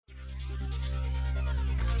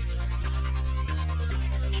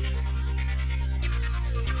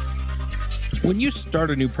When you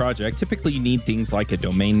start a new project, typically you need things like a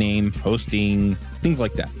domain name, hosting, things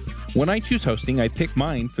like that. When I choose hosting, I pick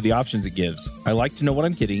mine for the options it gives. I like to know what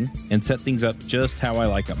I'm getting and set things up just how I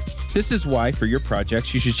like them. This is why for your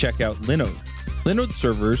projects, you should check out Linode. Linode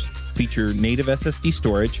servers feature native SSD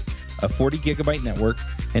storage, a 40 gigabyte network,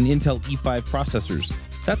 and Intel E5 processors.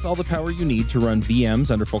 That's all the power you need to run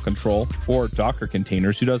VMs under full control, or Docker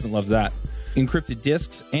containers, who doesn't love that, encrypted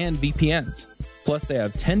disks, and VPNs. Plus, they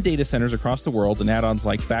have 10 data centers across the world and add-ons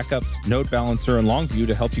like backups, Node Balancer, and Longview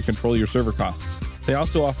to help you control your server costs. They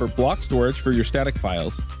also offer block storage for your static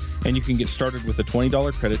files, and you can get started with a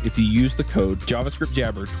 $20 credit if you use the code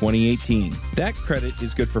JavaScriptJabber2018. That credit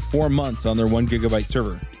is good for 4 months on their 1 gigabyte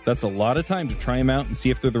server. That's a lot of time to try them out and see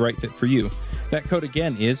if they're the right fit for you. That code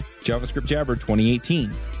again is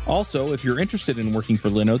JavaScriptJabber2018. Also, if you're interested in working for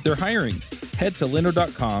Linode, they're hiring. Head to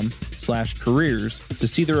linode.com/careers to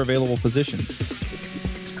see their available positions.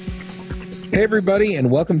 Hey, everybody, and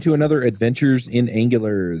welcome to another Adventures in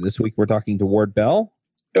Angular. This week, we're talking to Ward Bell.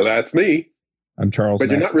 So that's me. I'm Charles But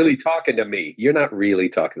Maxwood. you're not really talking to me. You're not really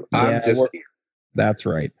talking. I'm just here. That's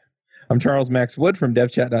right. I'm Charles Max Wood from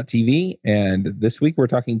devchat.tv, and this week, we're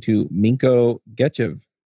talking to Minko Getchev.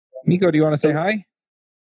 Minko, do you want to say hi?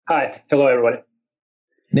 Hi. Hello, everybody.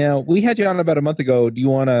 Now, we had you on about a month ago. Do you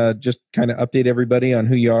want to just kind of update everybody on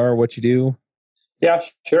who you are, what you do? Yeah,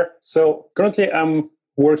 sure. So currently I'm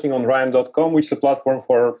working on Rime.com, which is a platform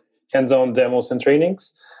for hands-on demos and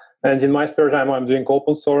trainings. And in my spare time, I'm doing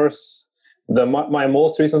open source. My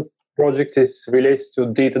most recent project is related to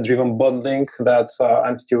data-driven bundling that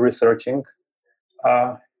I'm still researching.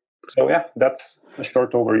 So yeah, that's a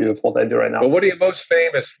short overview of what I do right now. But what are you most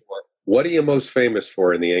famous for? What are you most famous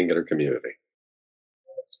for in the Angular community?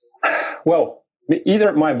 Well,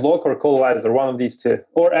 either my blog or Collizer, one of these two.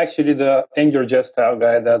 Or actually the Angular Jeststyle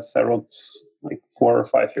guide that I wrote like 4 or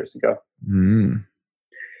 5 years ago. Mm.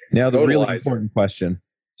 Now, the really Totalizer. important question.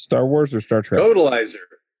 Star Wars or Star Trek? Totalizer.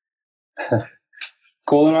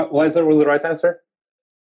 Collizer was the right answer?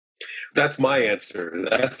 That's my answer.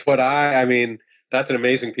 That's what I mean, that's an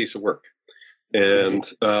amazing piece of work. And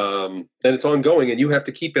it's ongoing, and you have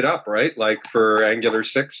to keep it up, right? Like for Angular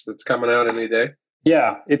 6 that's coming out any day?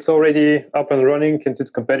 Yeah, it's already up and running, and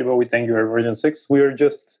it's compatible with Angular version 6. We're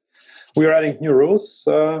adding new rules,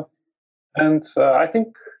 and I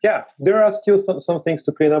think, yeah, there are still some things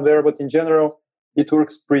to clean up there, but in general, it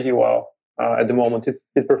works pretty well at the moment.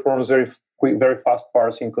 It performs very quick, very fast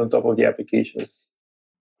parsing on top of the applications,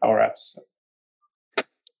 our apps.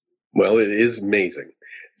 Well, it is amazing.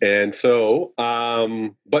 And so,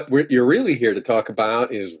 but what you're really here to talk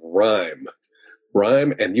about is Rime.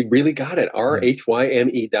 Rime, and you really got it.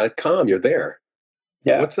 RHYME.com. You're there.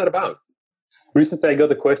 Yeah. What's that about? Recently, I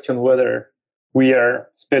got a question whether we are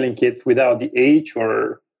spelling it without the H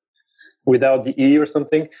or without the E or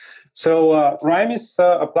something. So Rime is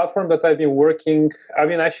a platform that I've been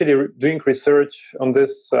actually doing research on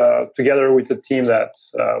this together with the team that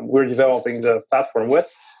we're developing the platform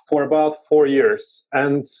with for about 4 years.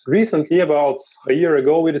 And recently, about a year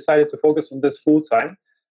ago, we decided to focus on this full time.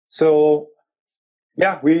 So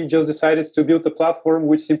yeah, we just decided to build a platform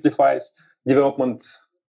which simplifies development,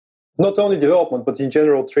 not only development, but in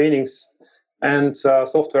general trainings and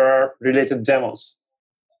software-related demos.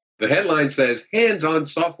 The headline says, hands-on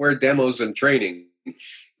software demos and training.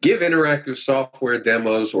 Give interactive software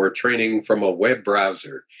demos or training from a web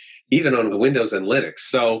browser, even on Windows and Linux.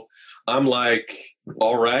 So I'm like,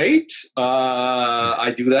 all right,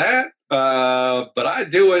 I do that, but I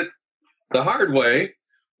do it the hard way.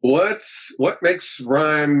 What makes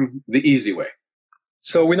Rime the easy way?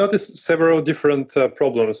 So we noticed several different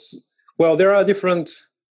problems. Well, there are different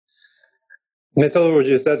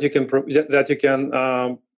methodologies that you can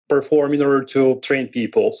perform in order to train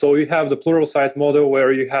people. So you have the Pluralsight model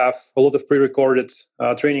where you have a lot of pre-recorded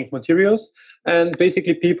training materials, and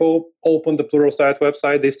basically people open the Pluralsight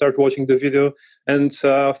website, they start watching the video, and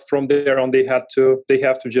from there on they have to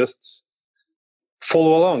just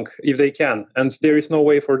follow along if they can. And there is no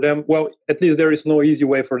way for them, well, at least there is no easy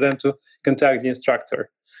way for them to contact the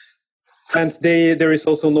instructor. And there is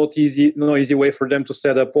also no easy way for them to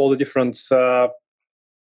set up all the different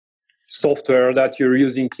software that you're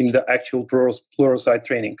using in the actual Pluralsight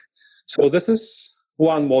training. So this is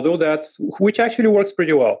one model which actually works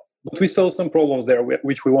pretty well, but we saw some problems there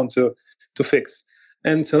which we want to fix.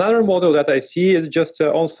 And another model that I see is just an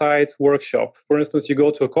on-site workshop. For instance, you go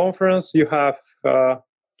to a conference, you have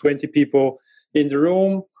 20 people in the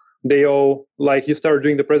room. They all, you start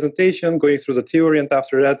doing the presentation, going through the theory, and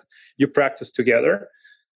after that, you practice together.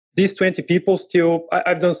 These 20 people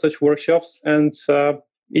I've done such workshops, and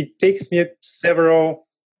it takes me several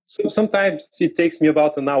So sometimes it takes me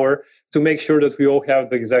about an hour to make sure that we all have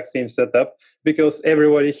the exact same setup, because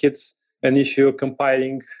everybody hits an issue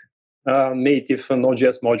compiling native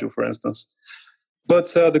Node.js module, for instance. But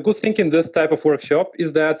the good thing in this type of workshop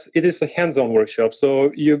is that it is a hands-on workshop.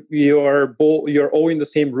 So you're all in the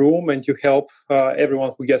same room, and you help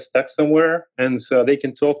everyone who gets stuck somewhere, and they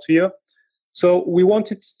can talk to you. So we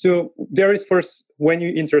wanted to, there is first, when you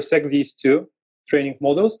intersect these two training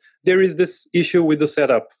models, there is this issue with the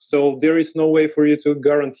setup. So there is no way for you to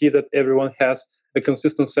guarantee that everyone has a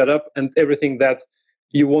consistent setup, and everything that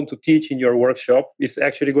you want to teach in your workshop is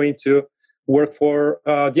actually going to work for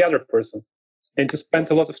the other person. And to spend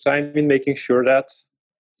a lot of time in making sure that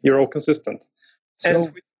you're all consistent.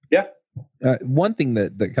 So, yeah. One thing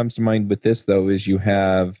that comes to mind with this, though, is you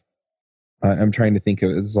have, I'm trying to think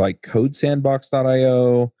of, it's like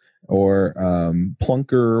CodeSandbox.io or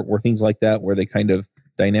Plunker or things like that, where they kind of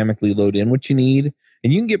dynamically load in what you need.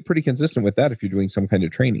 And you can get pretty consistent with that if you're doing some kind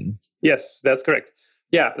of training. Yes, that's correct.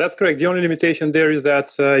 Yeah, that's correct. The only limitation there is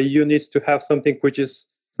that you need to have something which is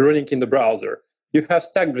running in the browser. You have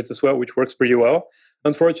StackBlitz as well, which works pretty well.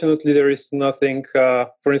 Unfortunately, there is nothing,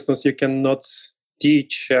 for instance, you cannot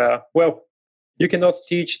teach, you cannot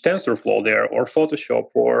teach TensorFlow there, or Photoshop,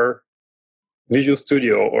 or Visual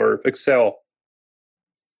Studio, or Excel,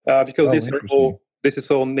 because this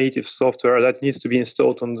is all native software that needs to be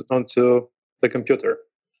installed onto the computer.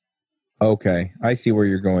 Okay, I see where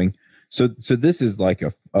you're going. So this is like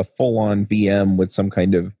a full-on VM with some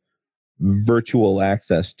kind of virtual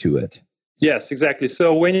access to it. Yes, exactly.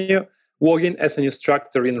 So when you log in as an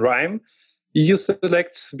instructor in Rime, you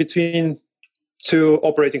select between two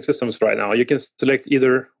operating systems right now. You can select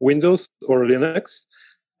either Windows or Linux.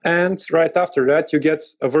 And right after that, you get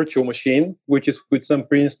a virtual machine, which is with some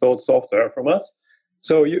pre-installed software from us.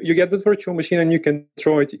 So you get this virtual machine, and you can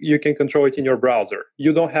control it in your browser.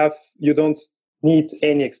 You don't need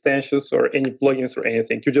any extensions or any plugins or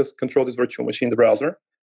anything. You just control this virtual machine in the browser.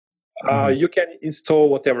 You can install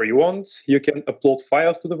whatever you want. You can upload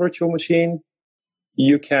files to the virtual machine.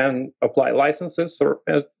 You can apply licenses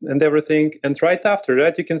and everything. And right after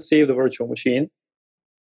that, you can save the virtual machine.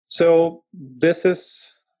 So this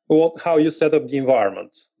is how you set up the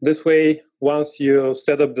environment. This way, once you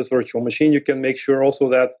set up this virtual machine, you can make sure also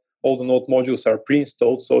that all the Node modules are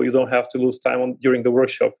pre-installed, so you don't have to lose time during the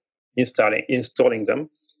workshop installing them.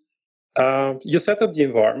 You set up the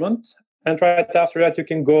environment, and right after that, you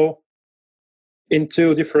can go in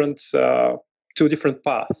two different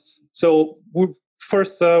paths. So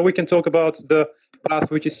first, we can talk about the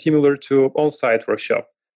path which is similar to on-site workshop.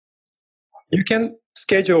 You can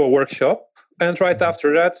schedule a workshop, and right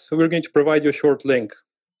after that, we're going to provide you a short link.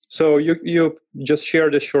 So you just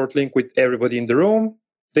share the short link with everybody in the room.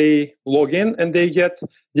 They log in, and they get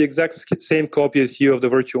the exact same copy as you of the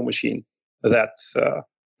virtual machine that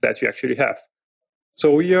you actually have.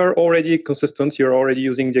 So we are already consistent. You're already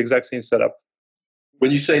using the exact same setup. When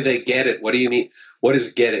you say they get it, what do you mean? What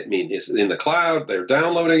does get it mean? Is it in the cloud? They're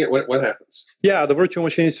downloading it? What happens? Yeah, the virtual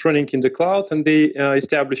machine is running in the cloud, and they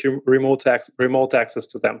establish remote access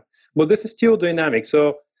to them. But this is still dynamic.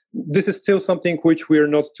 So this is still something which we are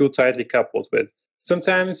not too tightly coupled with.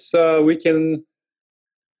 Sometimes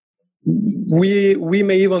we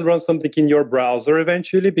may even run something in your browser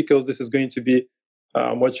eventually, because this is going to be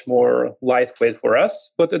much more lightweight for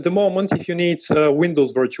us. But at the moment, if you need a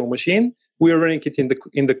Windows virtual machine, we are running it in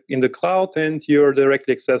the cloud, and you're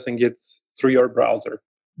directly accessing it through your browser.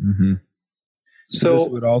 Mm-hmm. So this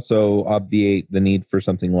would also obviate the need for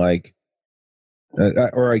something like,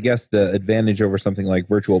 or I guess the advantage over something like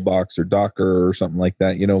VirtualBox or Docker or something like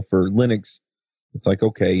that. For Linux, it's like,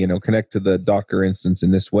 okay, connect to the Docker instance in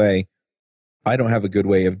this way. I don't have a good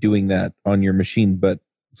way of doing that on your machine, but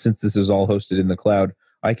since this is all hosted in the cloud,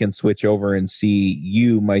 I can switch over and see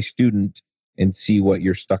you, my student, and see what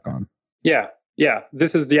you're stuck on. Yeah.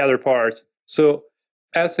 This is the other part. So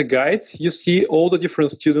as a guide, you see all the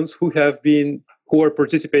different students who are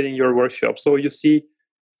participating in your workshop. So you see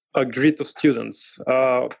a grid of students.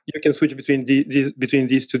 You can switch between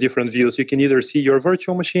these two different views. You can either see your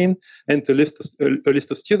virtual machine and a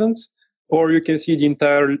list of students, or you can see the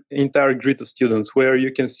entire grid of students, where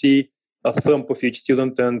you can see a thumb of each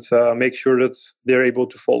student and make sure that they're able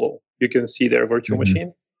to follow. You can see their virtual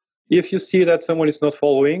machine. If you see that someone is not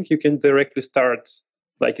following, you can directly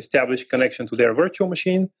establish connection to their virtual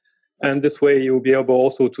machine. And this way you'll be able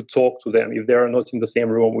also to talk to them if they are not in the same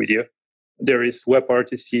room with you. There is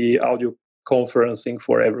WebRTC audio conferencing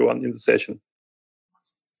for everyone in the session.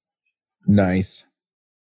 Nice.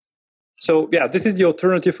 So yeah, this is the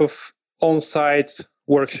alternative of on-site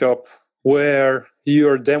workshop where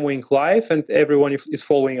you're demoing live and everyone is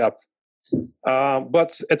following up.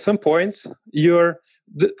 But at some point,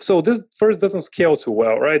 so this first doesn't scale too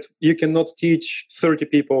well, right? You cannot teach 30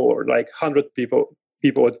 people or like 100 people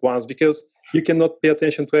at once because you cannot pay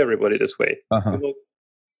attention to everybody this way. Uh-huh. You know,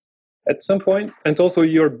 at some point, and also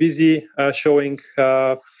you're busy showing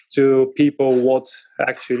to people what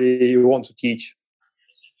actually you want to teach.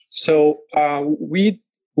 So we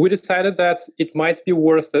decided that it might be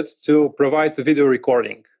worth it to provide the video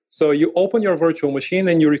recording. So you open your virtual machine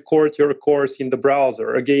and you record your course in the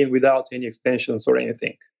browser, again, without any extensions or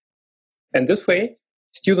anything. And this way,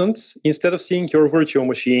 students, instead of seeing your virtual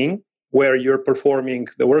machine where you're performing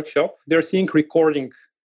the workshop, they're seeing recording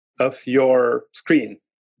of your screen,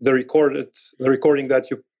 the recording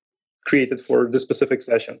that you created for the specific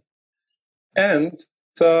session. And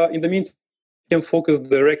in the meantime, you can focus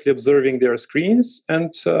directly observing their screens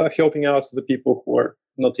and helping out the people who are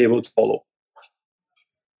not able to follow.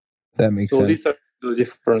 That makes sense. These are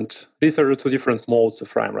the two different modes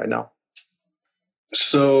of Rime right now.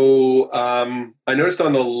 So I noticed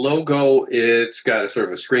on the logo, it's got a sort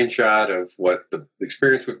of a screenshot of what the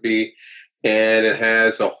experience would be, and it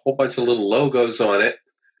has a whole bunch of little logos on it.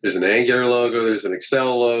 There's an Angular logo, there's an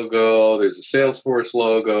Excel logo, there's a Salesforce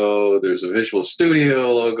logo, there's a Visual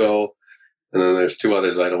Studio logo, and then there's two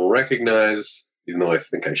others I don't recognize, even though I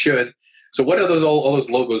think I should. So what do all those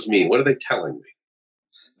logos mean? What are they telling me?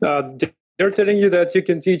 They're telling you that you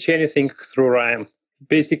can teach anything through Rime.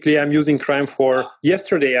 Basically, I'm using Rime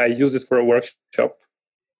yesterday I used it for a workshop,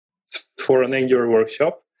 for an Angular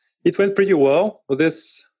workshop. It went pretty well.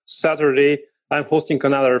 This Saturday, I'm hosting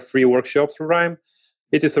another free workshop through Rime.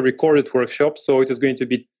 It is a recorded workshop, so it is going to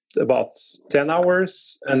be about 10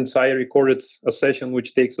 hours. And I recorded a session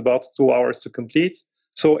which takes about 2 hours to complete.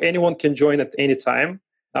 So anyone can join at any time.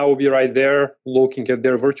 I will be right there looking at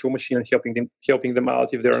their virtual machine and helping them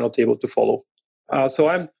out if they are not able to follow. So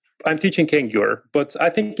I'm teaching Angular, but I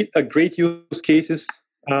think a great use case is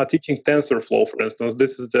teaching TensorFlow, for instance.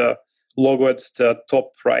 This is the logo at the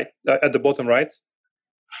top right, at the bottom right.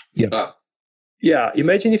 Yeah. Yeah.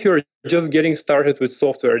 Imagine if you're just getting started with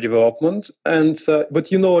software development, but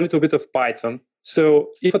you know a little bit of Python.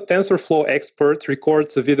 So if a TensorFlow expert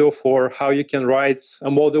records a video for how you can write a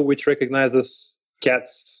model which recognizes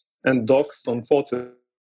cats and dogs on photos,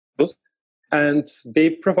 and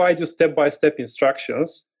they provide you step-by-step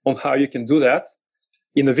instructions on how you can do that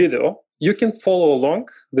in a video, you can follow along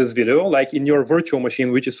this video, like in your virtual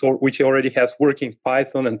machine, which already has working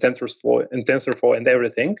Python and TensorFlow and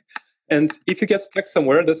everything. And if you get stuck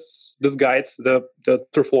somewhere, this guide, the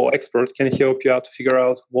TensorFlow expert, can help you out to figure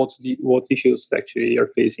out what issues actually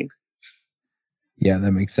you're facing. Yeah,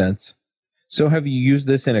 that makes sense. So have you used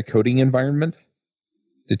this in a coding environment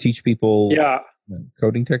to teach people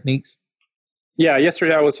coding techniques? Yeah,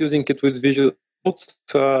 yesterday I was using it with Visual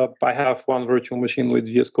Code. I have one virtual machine with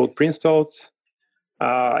VS Code pre-installed.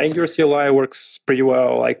 Angular CLI works pretty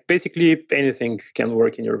well. Like basically anything can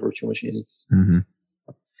work in your virtual machines. Mm-hmm.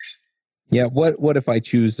 Yeah. What if I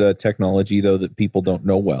choose a technology though that people don't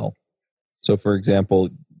know well? So, for example,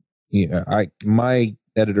 my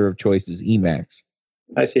editor of choice is Emacs.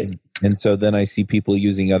 I see. And so then I see people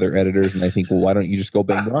using other editors, and I think, well, why don't you just go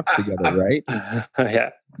bang rocks together, right? Yeah.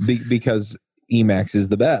 Because Emacs is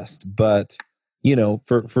the best. But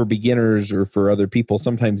for beginners or for other people,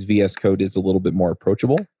 sometimes VS Code is a little bit more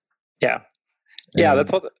approachable. Yeah. Yeah,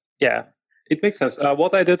 it makes sense.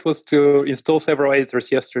 What I did was to install several editors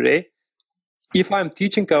yesterday. If I'm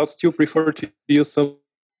teaching, I'll still prefer to use something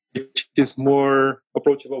which is more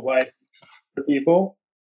approachable by people.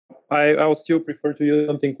 I would still prefer to use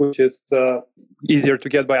something which is easier to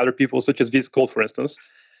get by other people, such as VS Code, for instance.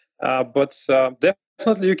 But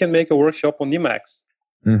definitely you can make a workshop on Emacs.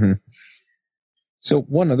 Mm-hmm. So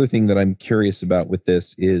one other thing that I'm curious about with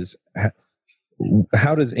this is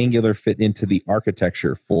how does Angular fit into the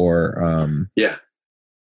architecture for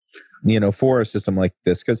for a system like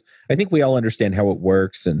this? Because I think we all understand how it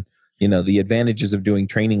works and the advantages of doing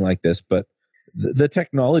training like this, but the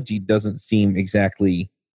technology doesn't seem exactly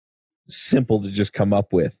simple to just come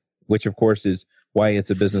up with, which of course is why it's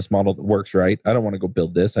a business model that works, right? I don't want to go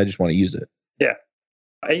build this. I just want to use it. Yeah.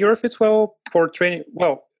 Angular fits well for training.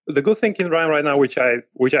 Well, the good thing in Rime right now, which I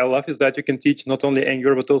love, is that you can teach not only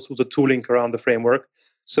Angular, but also the tooling around the framework.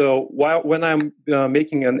 So when I'm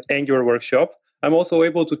making an Angular workshop, I'm also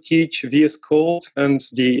able to teach VS Code and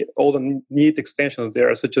all the neat extensions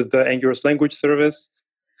there, such as the Angular language service,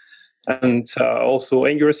 and also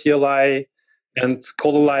Angular CLI and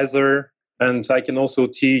Codalyzer. And I can also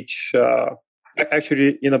teach,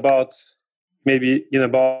 actually in about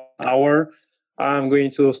an hour, I'm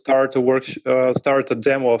going to start a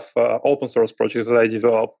demo of open source projects that I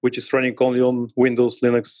develop, which is running only on Windows,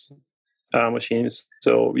 Linux machines.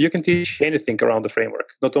 So you can teach anything around the framework,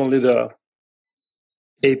 not only the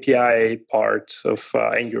API part of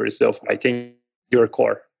Angular itself, like Angular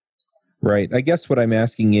core. Right. I guess what I'm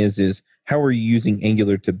asking is how are you using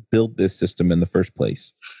Angular to build this system in the first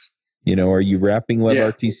place? Are you wrapping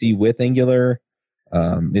WebRTC with Angular?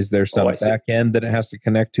 Is there some back end that it has to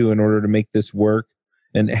connect to in order to make this work?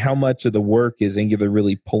 And how much of the work is Angular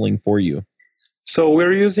really pulling for you? So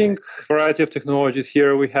we're using a variety of technologies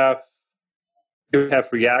here. We have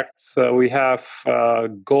React. We have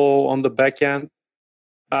Go on the back end.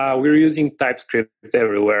 We're using TypeScript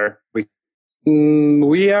everywhere. It's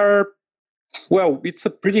a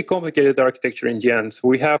pretty complicated architecture in the end.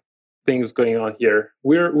 We have things going on here.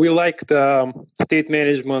 We like the state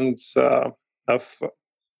management of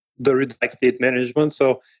the Redux state management.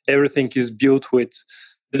 So everything is built with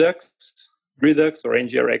Redux or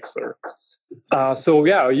NGRX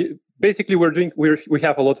basically we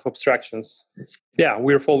have a lot of abstractions. Yeah,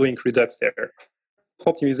 we're following Redux there.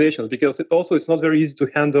 Optimizations, because it's not very easy to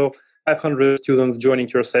handle 500 students joining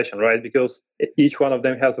your session, right? Because each one of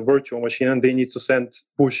them has a virtual machine and they need to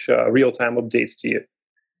push real-time updates to you.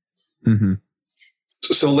 Mm-hmm.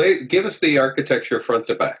 So give us the architecture front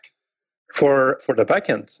to back. For the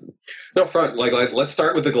backend? No, front. Like let's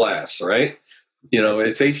start with the glass, right?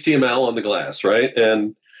 It's HTML on the glass, right?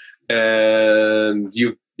 And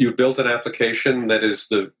you've built an application that is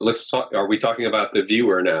are we talking about the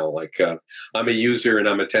viewer now? Like I'm a user and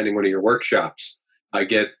I'm attending one of your workshops. I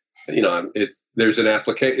get, there's an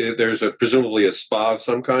application, there's presumably a SPA of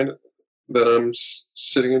some kind that I'm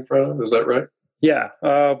sitting in front of. Is that right? Yeah.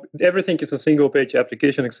 Everything is a single page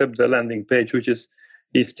application except the landing page, which is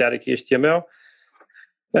static HTML.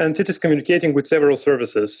 And it is communicating with several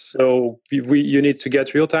services. So you need to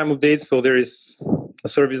get real-time updates. So there is a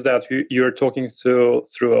service that you're talking to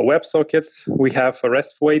through a WebSocket. We have a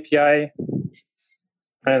RESTful API,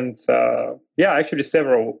 and actually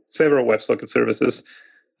several WebSocket services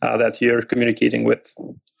that you're communicating with.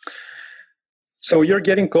 So you're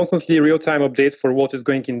getting constantly real-time updates for what is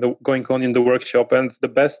going on in the workshop, and the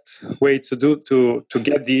best way to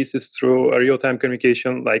get these is through a real-time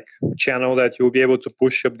communication like channel that you'll be able to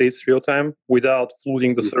push updates real-time without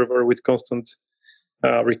flooding the server with constant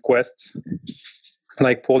requests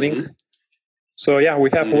like polling. Mm-hmm. So we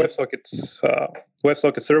have a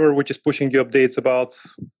WebSocket server which is pushing you updates about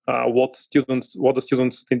what the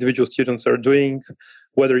individual students are doing,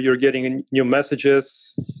 whether you're getting new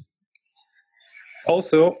messages.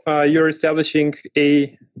 Also, you're establishing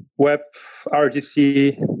a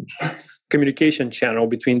WebRTC communication channel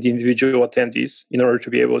between the individual attendees in order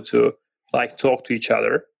to be able to talk to each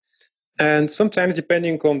other. And sometimes,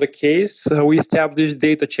 depending on the case, we establish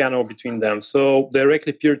data channel between them. So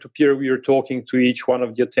directly peer-to-peer, we are talking to each one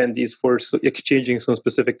of the attendees for exchanging some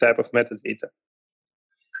specific type of metadata.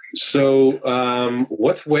 So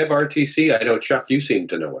what's WebRTC? I know, Chuck, you seem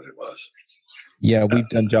to know what it was. Yeah, we've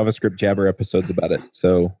done JavaScript Jabber episodes about it,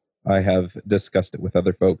 so I have discussed it with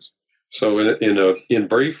other folks. So in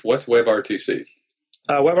brief, what's WebRTC?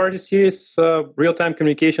 WebRTC is real-time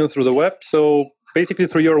communication through the web. So basically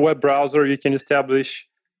through your web browser, you can establish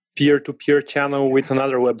peer-to-peer channel with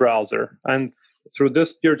another web browser. And through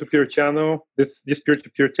this peer-to-peer channel, this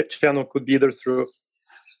peer-to-peer channel could be either through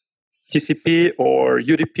TCP or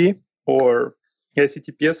UDP or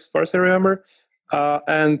HTTPS, as far as I remember.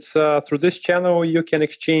 And through this channel, you can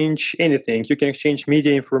exchange anything. You can exchange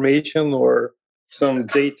media information or some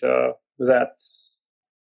data that's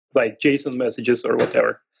like JSON messages or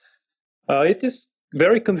whatever. It is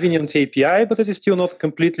very convenient API, but it is still not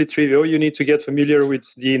completely trivial. You need to get familiar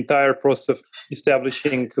with the entire process of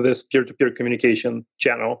establishing this peer-to-peer communication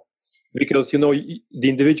channel, because the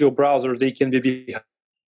individual browser, they can be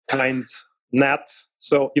behind NAT.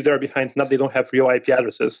 So if they're behind NAT, they don't have real IP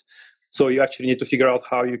addresses. So you actually need to figure out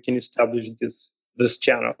how you can establish this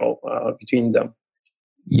channel between them.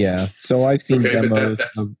 Yeah. So I've seen demos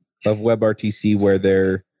of WebRTC where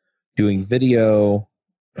they're doing video,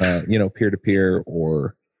 peer-to-peer,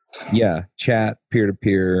 or chat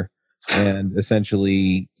peer-to-peer, and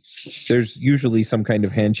essentially there's usually some kind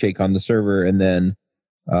of handshake on the server, and then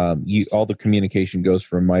all the communication goes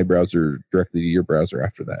from my browser directly to your browser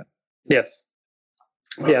after that. Yes.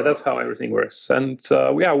 Yeah, that's how everything works. And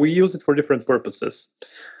we use it for different purposes,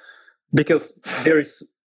 because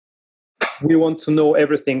we want to know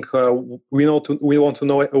everything. We want to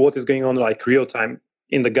know what is going on real time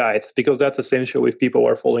in the guide, because that's essential. If people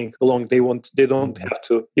are following along, they don't have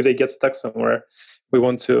to. If they get stuck somewhere, we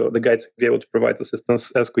want the guide to be able to provide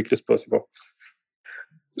assistance as quickly as possible.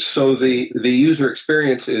 So the user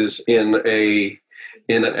experience is in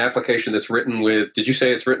an application that's written with. Did you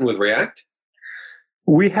say it's written with React?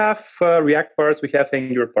 We have React parts. We have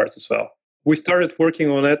Angular parts as well. We started working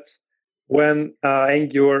on it when the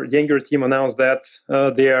Angular team announced that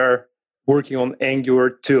they are working on Angular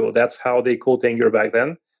 2. That's how they called Angular back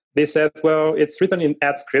then. They said, well, it's written in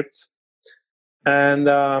AdScript.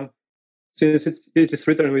 And since it is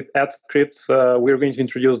written with AdScript, we're going to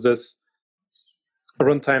introduce this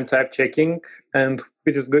runtime type checking, and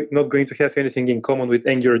it is not going to have anything in common with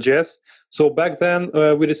AngularJS. So back then,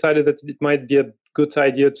 we decided that it might be a good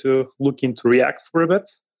idea to look into React for a bit.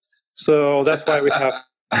 So that's why we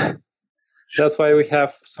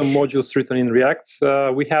have some modules written in React.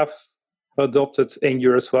 We have adopted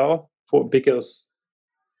Angular as well because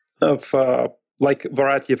of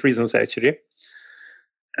variety of reasons actually.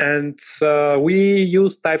 And we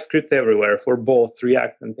use TypeScript everywhere for both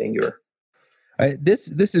React and Angular. This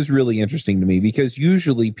is really interesting to me because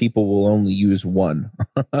usually people will only use one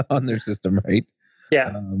on their system, right?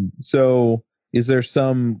 Yeah. So is there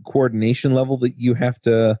some coordination level that you have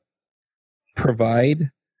to provide?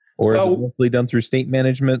 Or is it mostly done through state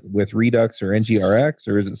management with Redux or NGRX,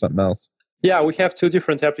 or is it something else? Yeah, we have two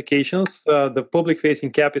different applications. The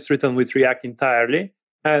public-facing app is written with React entirely,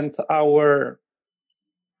 and our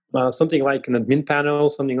something like an admin panel,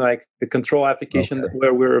 something like a control application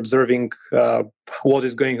where we're observing what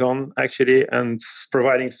is going on actually and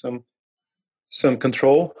providing some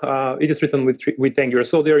control. It is written with Angular,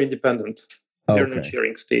 so they're independent. They're not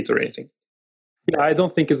sharing state or anything. Yeah, I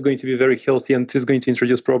don't think it's going to be very healthy, and it's going to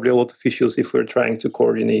introduce probably a lot of issues if we're trying to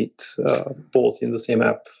coordinate both in the same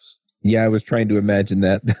app. Yeah, I was trying to imagine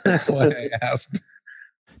that. That's why I asked.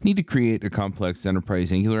 Need to create a complex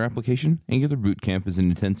enterprise Angular application? Angular Bootcamp is an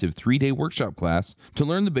intensive 3-day workshop class to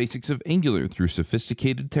learn the basics of Angular through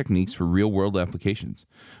sophisticated techniques for real-world applications.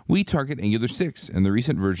 We target Angular 6 and the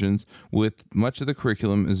recent versions, with much of the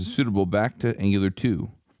curriculum is suitable back to Angular 2.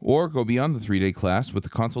 Or go beyond the 3-day class with a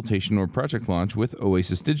consultation or project launch with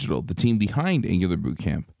Oasis Digital, the team behind Angular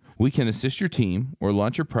Bootcamp. We can assist your team or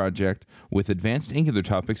launch your project with advanced Angular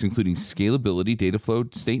topics including scalability, data flow,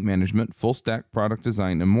 state management, full stack product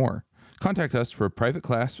design, and more. Contact us for a private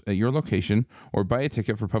class at your location or buy a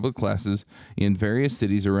ticket for public classes in various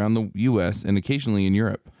cities around the U.S. and occasionally in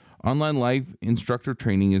Europe. Online live instructor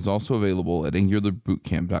training is also available at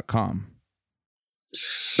angularbootcamp.com.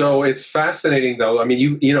 So it's fascinating, though. I mean,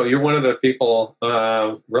 you're one of the people,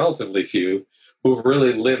 relatively few, who've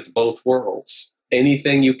really lived both worlds.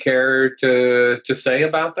 Anything you care to say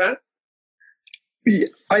about that?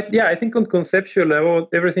 I think on conceptual level,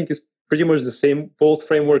 everything is pretty much the same. Both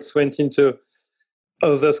frameworks went into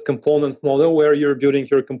this component model where you're building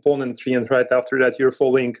your component tree, and right after that, you're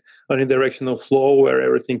following a unidirectional flow where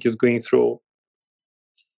everything is going through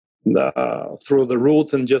the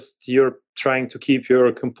root, and just you're trying to keep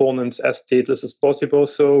your components as stateless as possible.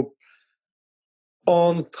 So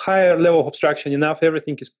on higher level of abstraction enough,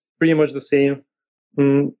 everything is pretty much the same.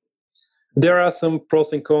 There are some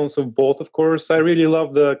pros and cons of both, of course. I really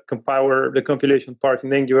love the compilation part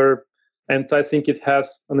in Angular, and I think it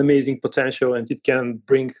has an amazing potential, and it can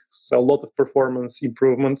bring a lot of performance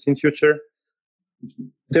improvements in future.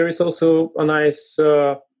 There is also a nice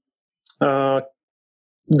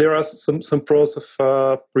there are some pros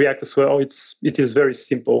of React as well. It is very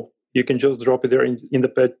simple. You can just drop it there in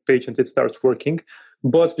the page and it starts working.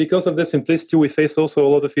 But because of the simplicity, we face also a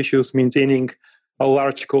lot of issues maintaining a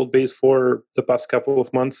large code base for the past couple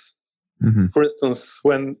of months. Mm-hmm. For instance,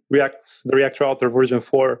 when the React Router version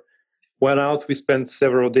 4 went out, we spent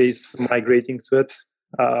several days migrating to it.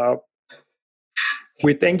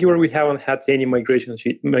 With Angular, we haven't had any migration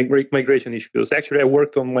issues. Actually, I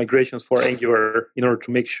worked on migrations for Angular in order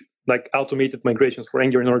to make automated migrations for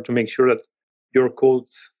Angular in order to make sure that your code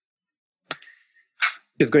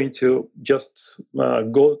is going to just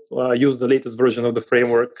use the latest version of the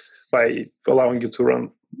framework by allowing you to run.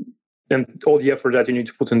 And all the effort that you need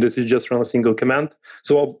to put in this is just run a single command.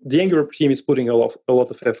 So the Angular team is putting a lot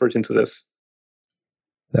of effort into this.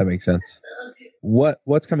 That makes sense.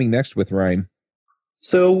 What's coming next with Rime?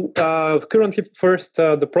 So currently, first,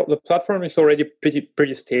 the platform is already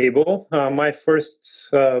pretty stable. The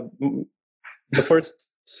first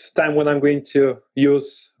time when I'm going to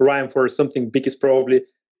use Rime for something big is probably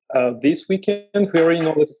this weekend. We already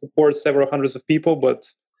know that it supports several hundreds of people, but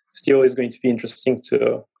still it's going to be interesting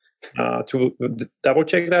to double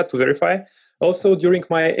check that, to verify. Also, during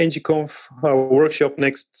my ngconf workshop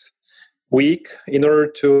next week, in order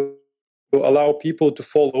to allow people to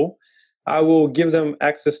follow, I will give them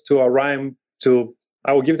access to a Rime to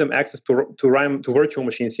I will give them access to Rime, to virtual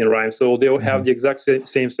machines in Rime. So they'll have the exact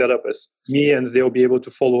same setup as me, and they'll be able to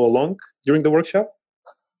follow along during the workshop.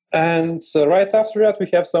 And right after that, we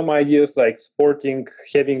have some ideas like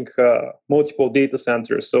having multiple data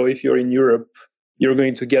centers. So if you're in Europe, you're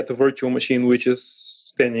going to get a virtual machine which is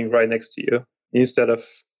standing right next to you instead of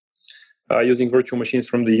using virtual machines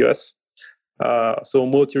from the US. So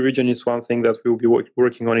multi-region is one thing that we'll be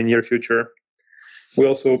working on in the near future. We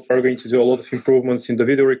also are going to do a lot of improvements in the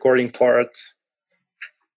video recording part.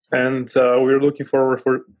 And we're looking forward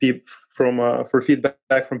for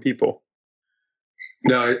feedback from people.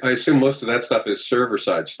 Now, I assume most of that stuff is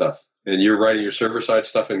server-side stuff, and you're writing your server-side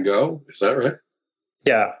stuff in Go? Is that right?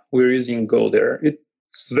 Yeah, we're using Go there.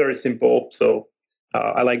 It's very simple, so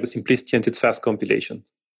I like the simplicity and its fast compilation.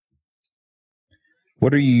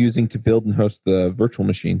 What are you using to build and host the virtual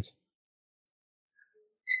machines?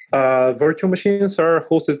 Virtual machines are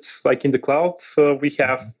hosted like in the cloud. So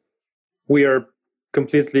we are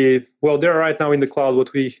completely, well, they're right now in the cloud,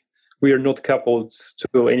 but we are not coupled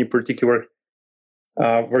to any particular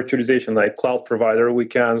virtualization like cloud provider. We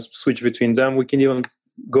can switch between them. We can even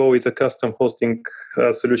go with a custom hosting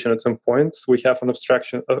solution at some point. We have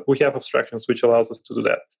abstractions which allows us to do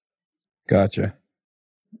that. Gotcha.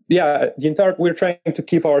 Yeah, we're trying to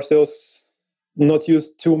keep ourselves not use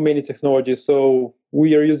too many technologies. So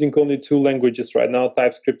we are using only 2 languages right now,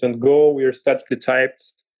 TypeScript and Go. We are statically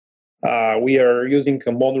typed. We are using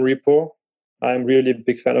a monorepo. I'm really a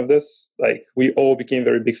big fan of this. Like, we all became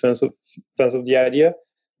very big fans of the idea.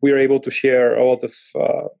 We are able to share a lot of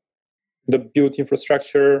the build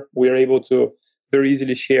infrastructure. We are able to very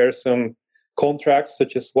easily share some contracts,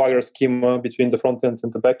 such as Swagger schema between the front end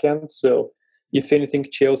and the back end. So if anything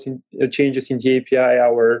changes in the API,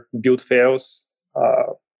 our build fails.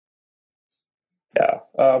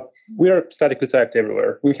 We are statically typed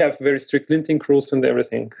everywhere. We have very strict linting rules and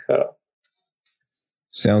everything.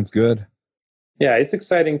 Sounds good. Yeah, it's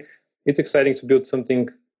exciting. It's exciting to build something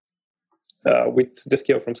with the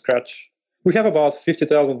scale from scratch. We have about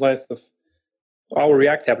 50,000 lines of our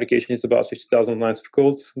React application is about 50,000 lines of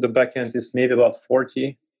code. The backend is maybe about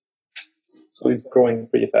 40, so it's growing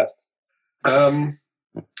pretty fast. Can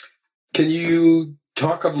you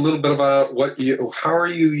talk a little bit about how are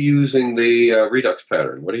you using the Redux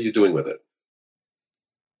pattern? What are you doing with it?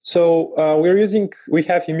 So we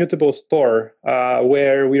have immutable store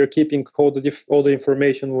where we are keeping all the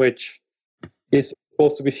information which is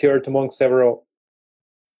supposed to be shared among several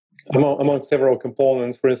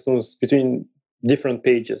components. For instance, between different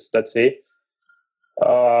pages. Let's say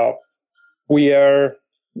we are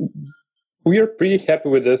pretty happy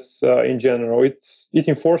with this in general. It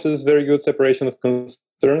enforces very good separation of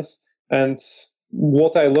concerns, and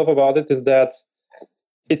what I love about it is that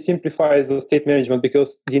it simplifies the state management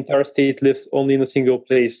because the entire state lives only in a single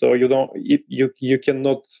place. So you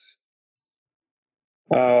cannot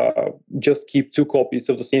just keep 2 copies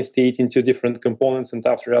of the same state into different components, and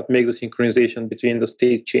after that make the synchronization between the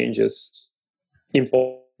state changes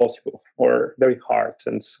impossible or very hard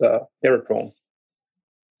and error prone.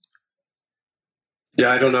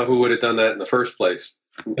 Yeah, I don't know who would have done that in the first place.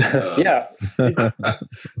 Yeah.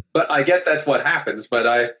 But I guess that's what happens.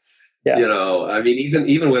 But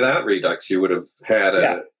even without Redux, you would have had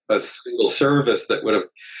a single service that would have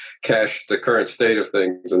cached the current state of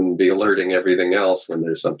things and be alerting everything else when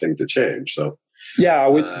there's something to change. So yeah,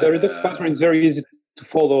 with the Redux pattern, it's very easy to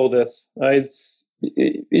follow this.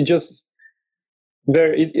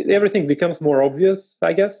 Everything becomes more obvious.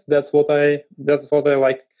 I guess that's what I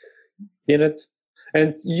like in it.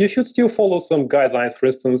 And you should still follow some guidelines. For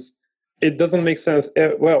instance, it doesn't make sense.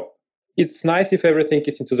 It's nice if everything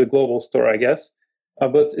is into the global store, I guess.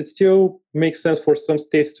 But it still makes sense for some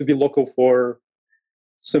states to be local for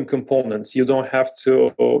some components. You don't have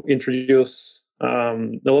to introduce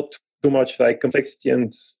not too much like complexity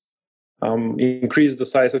and increase the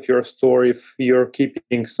size of your store if you're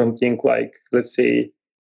keeping something like, let's say,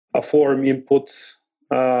 a form input,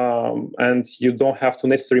 and you don't have to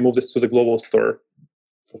necessarily move this to the global store,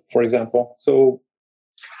 for example. So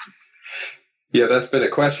yeah, that's been a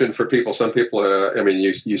question for people. Some people,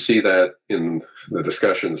 you see that in the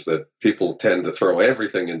discussions that people tend to throw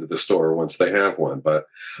everything into the store once they have one. But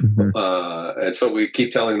and so we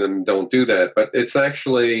keep telling them don't do that. But it's not.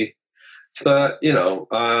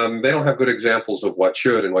 They don't have good examples of what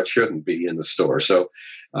should and what shouldn't be in the store. So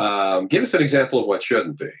give us an example of what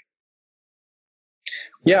shouldn't be.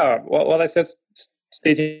 Yeah, well, I said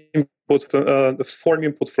state input, the form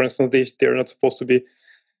input, for instance, they're not supposed to be.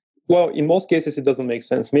 Well, in most cases, it doesn't make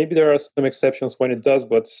sense. Maybe there are some exceptions when it does,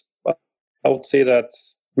 but I would say that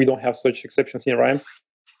we don't have such exceptions in Rime.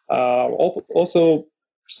 Also,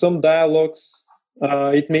 some dialogues,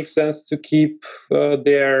 it makes sense to keep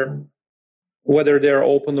whether they're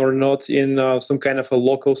open or not in some kind of a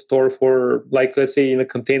local store for, like, let's say in a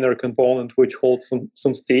container component which holds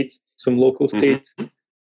some state, some local state.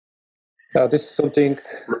 This is something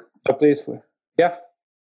a place where,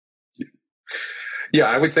 Yeah,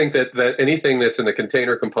 I would think that anything that's in the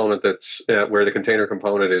container component, that's where the container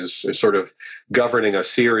component is sort of governing a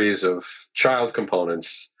series of child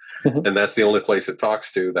components, and that's the only place it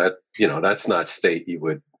talks to, that, that's not state you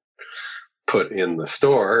would put in the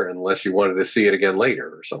store unless you wanted to see it again later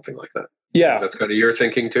or something like that. Yeah, that's kind of your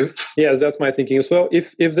thinking too. Yes, that's my thinking as well.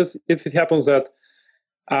 If it happens that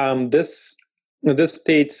this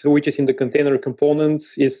state which is in the container component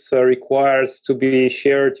is requires to be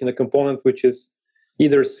shared in a component which is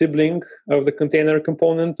either sibling of the container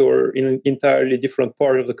component or in an entirely different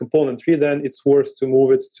part of the component tree, then it's worth to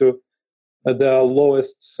move it to the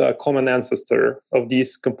lowest common ancestor of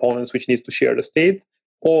these components which needs to share the state,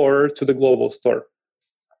 or to the global store.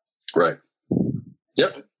 Right.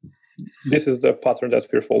 Yep. This is the pattern that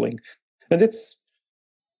we're following. And it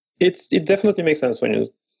definitely makes sense when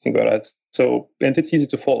you think about it. So, and it's easy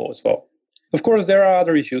to follow as well. Of course, there are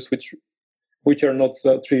other issues which are not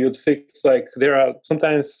trivial to fix. Like, there are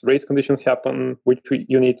sometimes race conditions happen which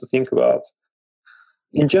you need to think about.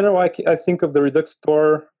 In general, I think of the Redux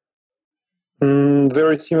store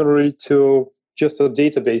very similarly to just a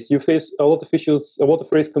database. You face a lot of issues, a lot of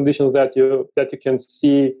race conditions that you can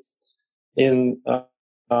see in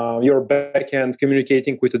your backend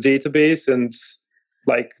communicating with the database, and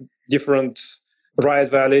like different right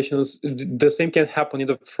violations. The same can happen in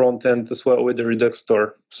the front end as well with the Redux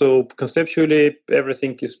store. So conceptually,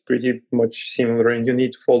 everything is pretty much similar, and you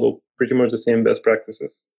need to follow pretty much the same best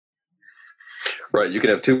practices. Right. You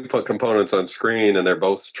can have two components on screen, and they're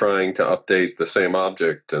both trying to update the same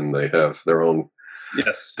object, and they have their own.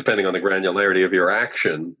 Yes. Depending on the granularity of your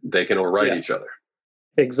action, they can override each other.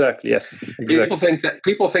 Exactly. Yes. Exactly.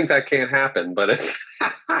 People think that can't happen, but it's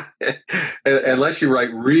unless you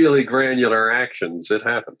write really granular actions, it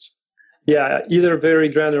happens. Yeah, either very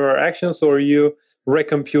granular actions, or you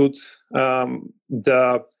recompute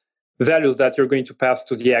the values that you're going to pass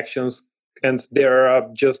to the actions, and there are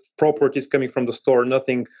just properties coming from the store,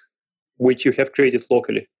 nothing which you have created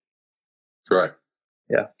locally. Right.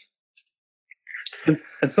 Yeah. And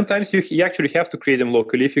sometimes you actually have to create them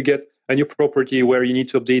locally. If you get a new property where you need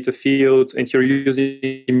to update a field and you're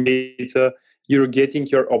using data, you're getting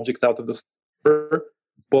your object out of the store.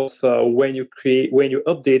 But when you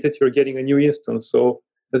update it, you're getting a new instance. So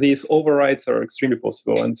these overrides are extremely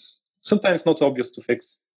possible and sometimes not obvious to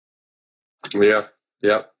fix. Yeah.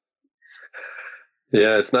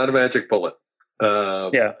 It's not a magic bullet.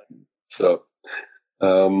 So.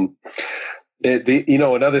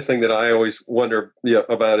 Another thing that I always wonder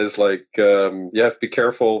about is like, you have to be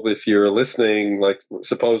careful if you're listening. Like,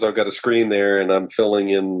 suppose I've got a screen there and I'm filling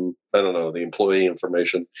in, I don't know, the employee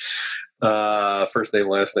information, first name,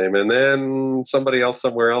 last name, and then somebody else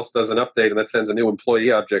somewhere else does an update and that sends a new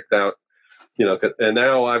employee object out, and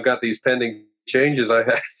now I've got these pending changes.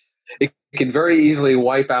 It can very easily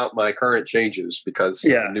wipe out my current changes because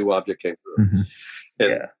a new object came through. Mm-hmm.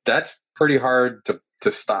 And that's pretty hard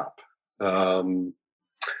to stop.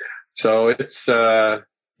 So it's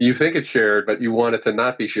you think it's shared, but you want it to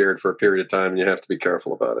not be shared for a period of time, and you have to be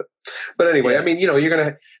careful about it. But anyway, I mean,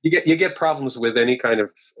 you get problems with any kind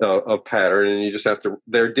of pattern, and you just have to.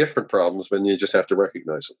 There are different problems, but you just have to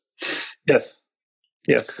recognize them. Yes,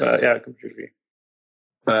 completely.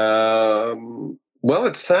 Well,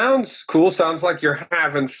 it sounds cool. Sounds like you're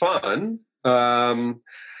having fun.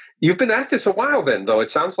 You've been at this a while, then, though.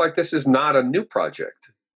 It sounds like this is not a new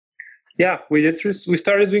project. Yeah, we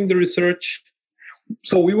started doing the research.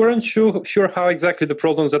 So we weren't sure how exactly the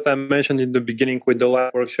problems that I mentioned in the beginning with the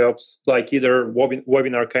live workshops, like either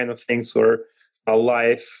webinar kind of things or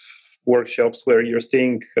live workshops where you're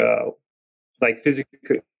staying like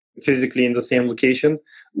physically in the same location.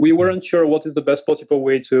 We weren't sure what is the best possible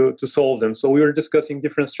way to solve them. So we were discussing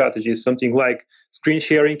different strategies, something like screen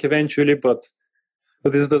sharing eventually, but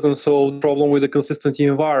this doesn't solve the problem with the consistency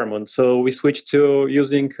environment. So we switched to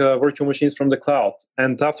using virtual machines from the cloud.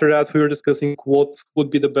 And after that, we were discussing what would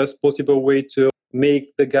be the best possible way to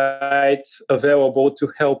make the guide available to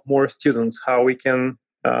help more students, how we can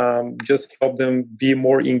just help them be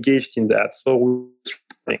more engaged in that. So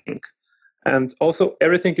and also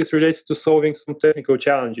everything is related to solving some technical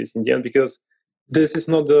challenges in the end, because this is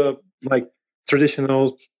not the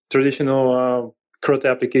traditional CRUD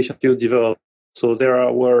application you develop. So there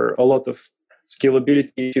were a lot of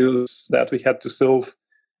scalability issues that we had to solve,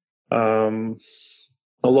 a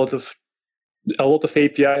lot of a lot of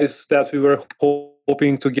APIs that we were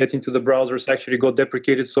hoping to get into the browsers actually got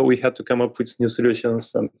deprecated, so we had to come up with new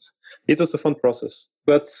solutions, and it was a fun process.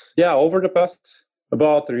 But yeah, over the past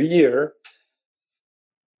about a year,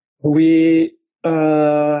 we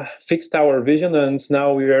fixed our vision, and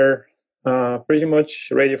now we are pretty much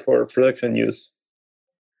ready for production use.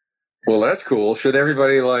 Well, that's cool. Should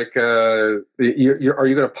everybody are you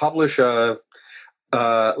going to publish when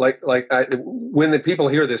the people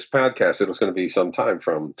hear this podcast, it was going to be some time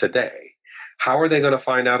from today. How are they going to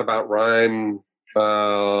find out about Rime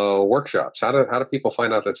workshops? How do people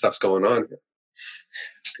find out that stuff's going on here?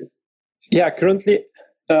 Yeah, currently,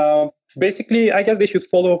 basically, I guess they should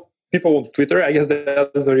follow people on Twitter. I guess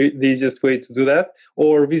that's the easiest way to do that.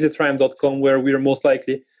 Or visit rime.com, where we are most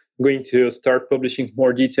likely going to start publishing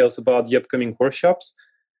more details about the upcoming workshops.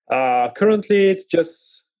 Currently, it's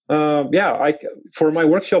just, for my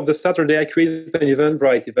workshop this Saturday, I created an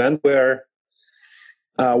Eventbrite event where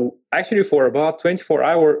actually for about 24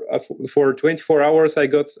 hours, I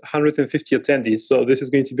got 150 attendees. So this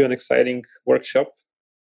is going to be an exciting workshop.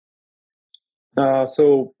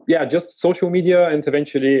 Just social media and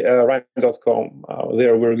eventually rime.com.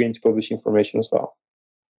 There we're going to publish information as well.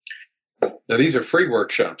 Now, these are free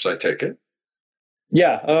workshops, I take it.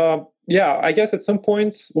 Yeah, I guess at some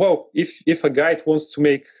point, well, if a guide wants to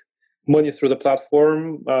make money through the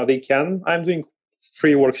platform, they can. I'm doing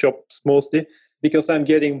free workshops mostly because I'm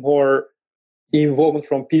getting more involvement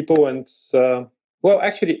from people, and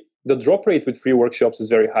actually, the drop rate with free workshops is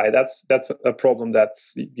very high. That's a problem that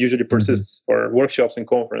usually persists for workshops and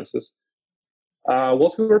conferences.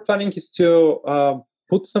 What we were planning is to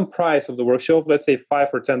put some price of the workshop, let's say $5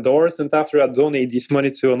 or $10, and after that donate this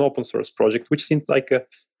money to an open source project, which seemed like a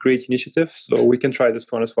great initiative. So we can try this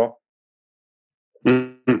one as well.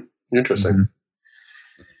 Mm-hmm. Interesting.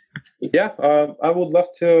 Yeah, I would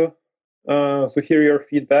love to hear your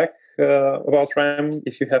feedback about Rime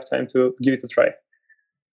if you have time to give it a try.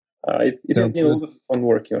 It has been a lot of fun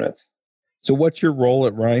working on it. So what's your role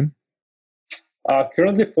at Rime?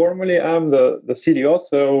 Currently, formally, I'm the CTO,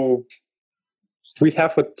 so we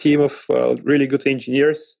have a team of really good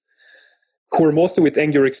engineers who are mostly with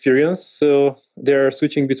Angular experience, so they're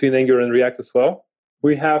switching between Angular and React as well.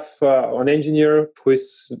 We have an engineer who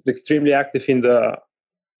is extremely active in the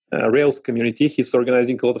Rails community. He's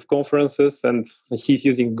organizing a lot of conferences, and he's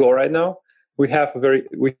using Go right now. We have a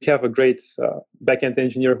great backend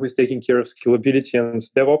engineer who is taking care of scalability and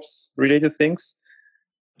DevOps related things.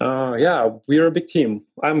 We are a big team.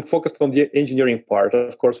 I'm focused on the engineering part.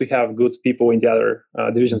 Of course, we have good people in the other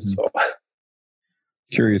divisions as well.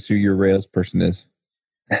 Curious who your Rails person is.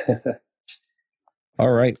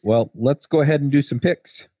 All right. Well, let's go ahead and do some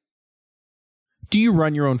picks. Do you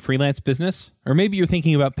run your own freelance business? Or maybe you're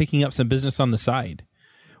thinking about picking up some business on the side?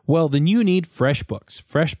 Well, then you need FreshBooks.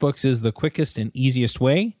 FreshBooks is the quickest and easiest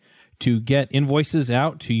way to get invoices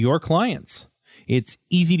out to your clients. It's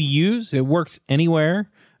easy to use. It works anywhere,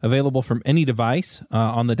 available from any device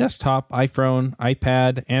on the desktop, iPhone,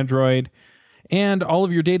 iPad, Android, and all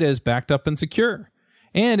of your data is backed up and secure.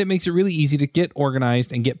 And it makes it really easy to get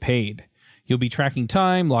organized and get paid. You'll be tracking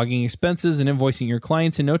time, logging expenses, and invoicing your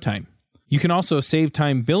clients in no time. You can also save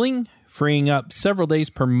time billing, freeing up several days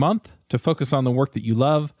per month to focus on the work that you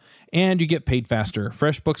love, and you get paid faster.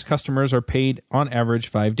 FreshBooks customers are paid on average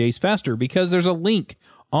 5 days faster because there's a link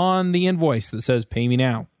on the invoice that says pay me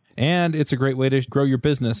now. And it's a great way to grow your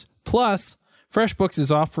business. Plus, FreshBooks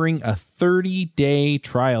is offering a 30-day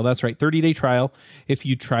trial. That's right, 30-day trial if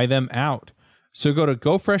you try them out. So go to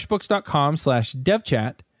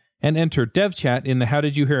gofreshbooks.com/devchat and enter devchat in the How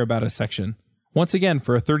Did You Hear About Us section. Once again,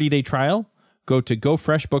 for a 30-day trial, go to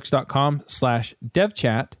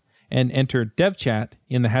gofreshbooks.com/devchat and enter devchat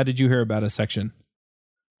in the How Did You Hear About Us section.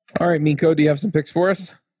 All right, Miko, do you have some picks for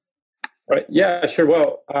us? All right. Yeah, sure.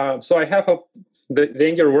 Well, so I have the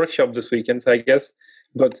Angular workshop this weekend, I guess,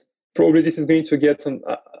 but probably this is going to get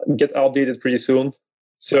outdated pretty soon.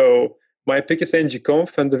 So my pick is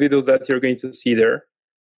ngconf and the videos that you're going to see there.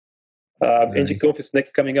 Nice. ngconf is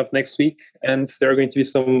coming up next week, and there are going to be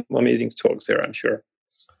some amazing talks there, I'm sure.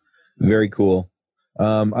 Very cool.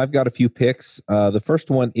 I've got a few picks. The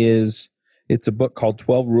first one it's a book called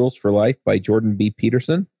 12 Rules for Life by Jordan B.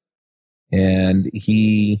 Peterson. And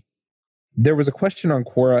there was a question on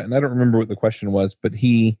Quora, and I don't remember what the question was, but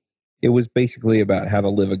it was basically about how to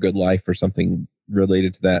live a good life or something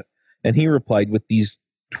related to that. And he replied with these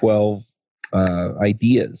 12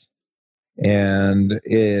 ideas, and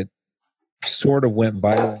it sort of went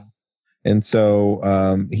viral. And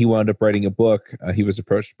so he wound up writing a book. He was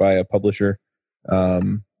approached by a publisher. So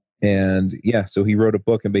he wrote a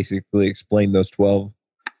book and basically explained those 12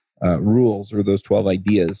 rules or those 12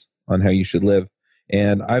 ideas on how you should live.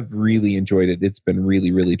 And I've really enjoyed it. It's been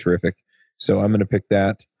really, really terrific. So I'm going to pick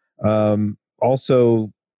that.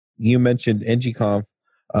 Also, you mentioned NGConf.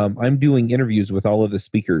 I'm doing interviews with all of the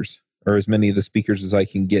speakers, or as many of the speakers as I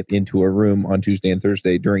can get into a room on Tuesday and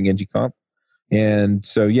Thursday during NGConf. And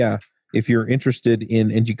so, yeah, if you're interested in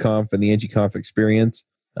NGConf and the NGConf experience,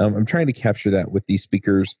 I'm trying to capture that with these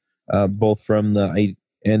speakers, both from the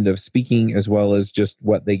end of speaking as well as just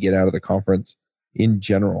what they get out of the conference in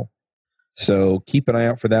general. So keep an eye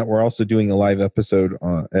out for that. We're also doing a live episode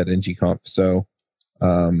at NGConf. So,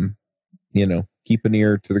 keep an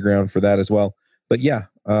ear to the ground for that as well. But yeah,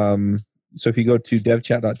 so if you go to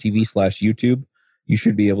devchat.tv/YouTube, you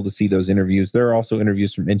should be able to see those interviews. There are also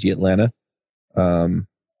interviews from NG Atlanta.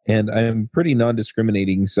 And I'm pretty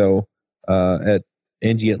non-discriminating. So at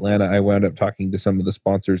NG Atlanta, I wound up talking to some of the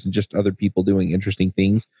sponsors and just other people doing interesting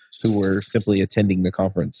things who were simply attending the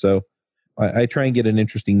conference. So I try and get an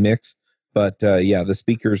interesting mix. But yeah, the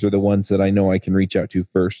speakers are the ones that I know I can reach out to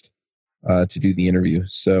first to do the interview.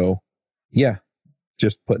 So yeah,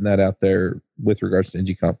 just putting that out there with regards to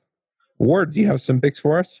NGConf. Ward, do you have some picks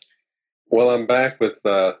for us? Well, I'm back with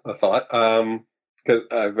a thought. Because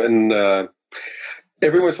I've been,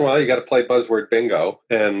 every once in a while, you got to play buzzword bingo.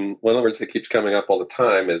 And one of the words that keeps coming up all the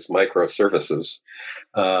time is microservices.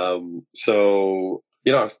 So,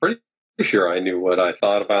 I was pretty sure I knew what I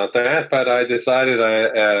thought about that, but I decided,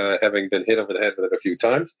 having been hit over the head with it a few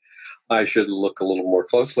times, I should look a little more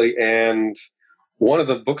closely. And one of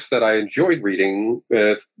the books that I enjoyed reading,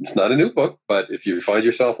 it's not a new book, but if you find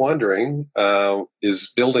yourself wondering,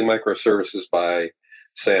 is Building Microservices by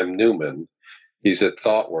Sam Newman. He's at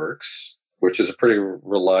ThoughtWorks, which is a pretty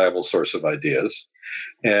reliable source of ideas.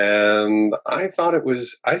 And I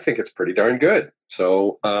think it's pretty darn good.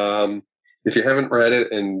 So if you haven't read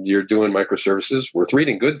it and you're doing microservices, worth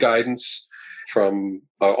reading. Good guidance from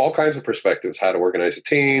all kinds of perspectives: how to organize a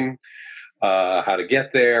team, how to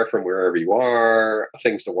get there from wherever you are,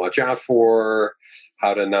 things to watch out for,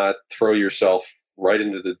 how to not throw yourself right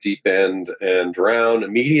into the deep end and drown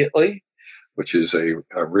immediately, which is a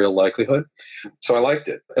real likelihood. So I liked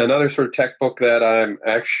it. Another sort of tech book that I'm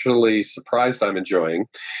actually surprised I'm enjoying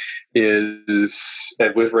is,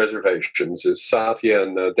 and with reservations, is Satya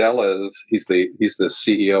Nadella's. He's the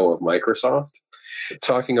CEO of Microsoft,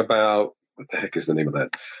 talking about, what the heck is the name of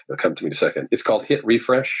that? It'll come to me in a second. It's called Hit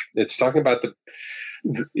Refresh. It's talking about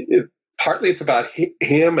partly it's about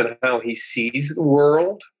him and how he sees the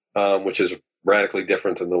world, which is radically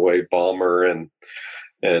different than the way Ballmer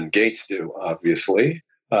and Gates do, obviously,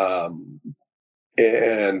 and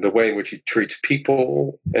the way in which he treats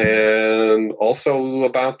people, and also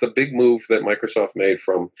about the big move that Microsoft made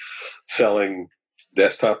from selling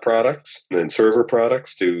desktop products and server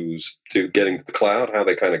products to getting to the cloud, how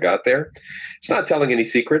they kind of got there. It's not telling any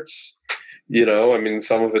secrets.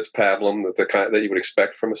 Some of it's pablum that you would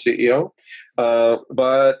expect from a CEO,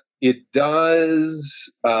 but it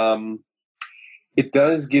does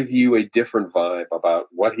give you a different vibe about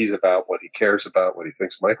what he's about, what he cares about, what he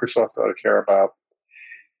thinks Microsoft ought to care about.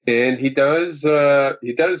 And he does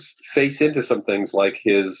face into some things like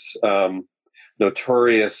his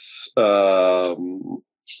notorious gaffe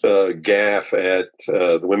at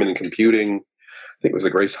the Women in Computing. I think it was the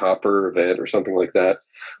Grace Hopper event or something like that,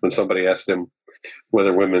 when somebody asked him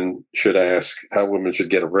whether women should ask how women should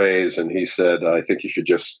get a raise. And he said, I think you should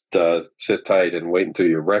just sit tight and wait until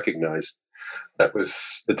you're recognized. That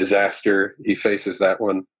was a disaster. He faces that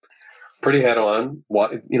one pretty head on.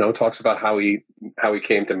 Talks about how he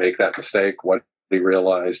came to make that mistake, what he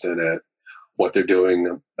realized in it, what they're doing,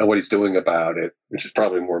 and what he's doing about it, which is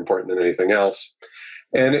probably more important than anything else.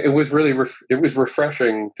 And it was really it was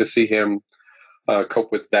refreshing to see him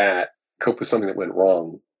cope with something that went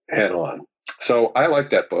wrong head on. So I like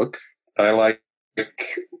that book. I like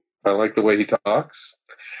the way he talks.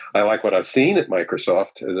 I like what I've seen at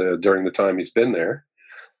Microsoft during the time he's been there.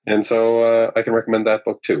 And so I can recommend that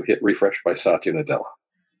book too, Hit Refresh by Satya Nadella.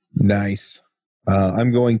 Nice.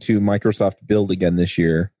 I'm going to Microsoft Build again this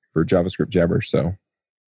year for JavaScript Jabber. So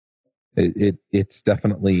it's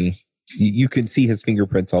definitely, you can see his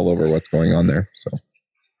fingerprints all over what's going on there. So.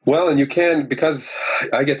 Well, and you can, because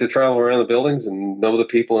I get to travel around the buildings and know the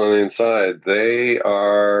people on the inside. He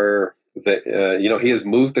has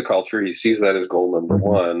moved the culture. He sees that as goal number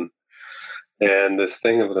one. And this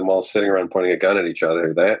thing of them all sitting around pointing a gun at each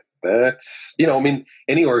other, that's,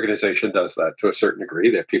 any organization does that to a certain degree.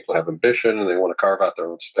 That people have ambition and they want to carve out their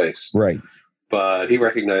own space. Right. But he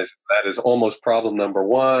recognized that is almost problem number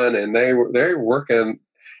one. And they're working,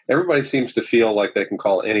 everybody seems to feel like they can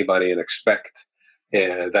call anybody and expect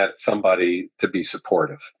and that's somebody to be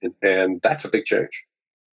supportive. And that's a big change.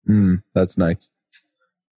 That's nice.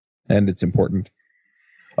 And it's important.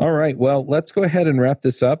 All right. Well, let's go ahead and wrap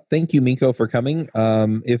this up. Thank you, Mikko, for coming.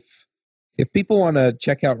 If people want to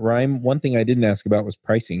check out Rime, one thing I didn't ask about was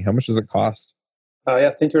pricing. How much does it cost?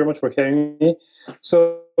 Yeah, thank you very much for having me.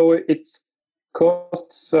 So it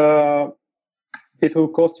costs. It will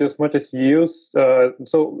cost you as much as you use.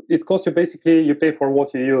 So it costs you basically, you pay for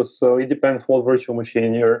what you use. So it depends what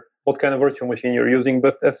kind of virtual machine you're using.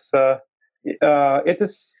 But it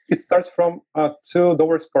starts from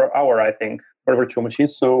 $2 per hour, I think, for virtual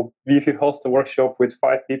machines. So if you host a workshop with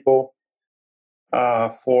 5 people,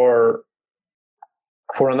 for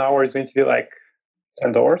an hour, it's going to be like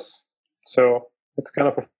 $10. So it's kind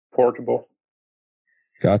of affordable.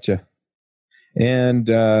 Gotcha. And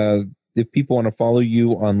if people want to follow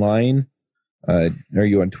you online, are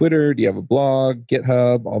you on Twitter? Do you have a blog,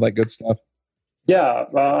 GitHub, all that good stuff? Yeah,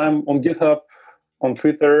 I'm on GitHub, on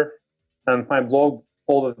Twitter, and my blog.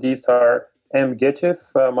 All of these are mgetchev,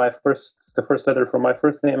 the first letter from my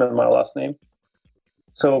first name and my last name.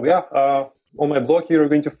 So yeah, on my blog you're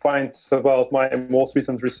going to find about my most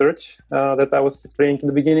recent research that I was explaining in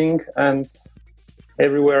the beginning, and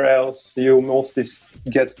everywhere else you mostly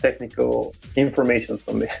get technical information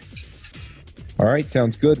from me. All right,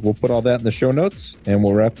 sounds good. We'll put all that in the show notes, and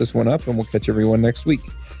we'll wrap this one up, and we'll catch everyone next week.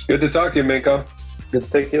 Good to talk to you, Mikko. Good to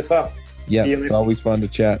talk to you as well. Yeah, it's always fun to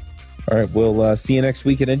chat. All right, we'll see you next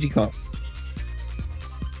week at NGConf.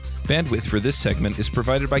 Bandwidth for this segment is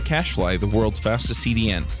provided by CacheFly, the world's fastest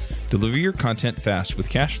CDN. Deliver your content fast with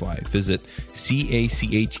CacheFly. Visit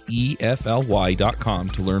CACHEFLY.com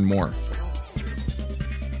to learn more.